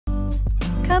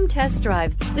Come test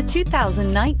drive the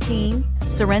 2019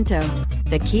 Sorento.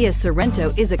 The Kia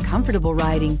Sorento is a comfortable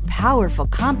riding, powerful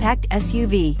compact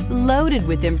SUV loaded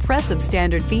with impressive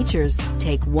standard features.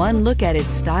 Take one look at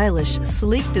its stylish,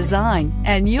 sleek design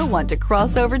and you'll want to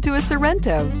cross over to a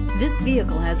Sorento. This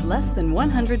vehicle has less than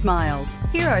 100 miles.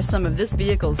 Here are some of this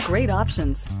vehicle's great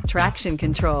options: traction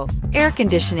control, air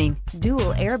conditioning,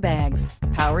 dual airbags,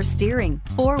 power steering,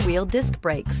 four-wheel disc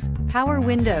brakes, power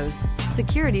windows,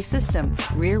 security system,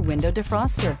 rear window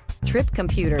defroster, trip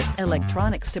computer,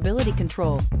 electronic stability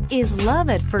control. Is love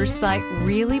at first sight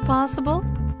really possible?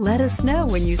 Let us know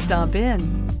when you stop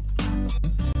in.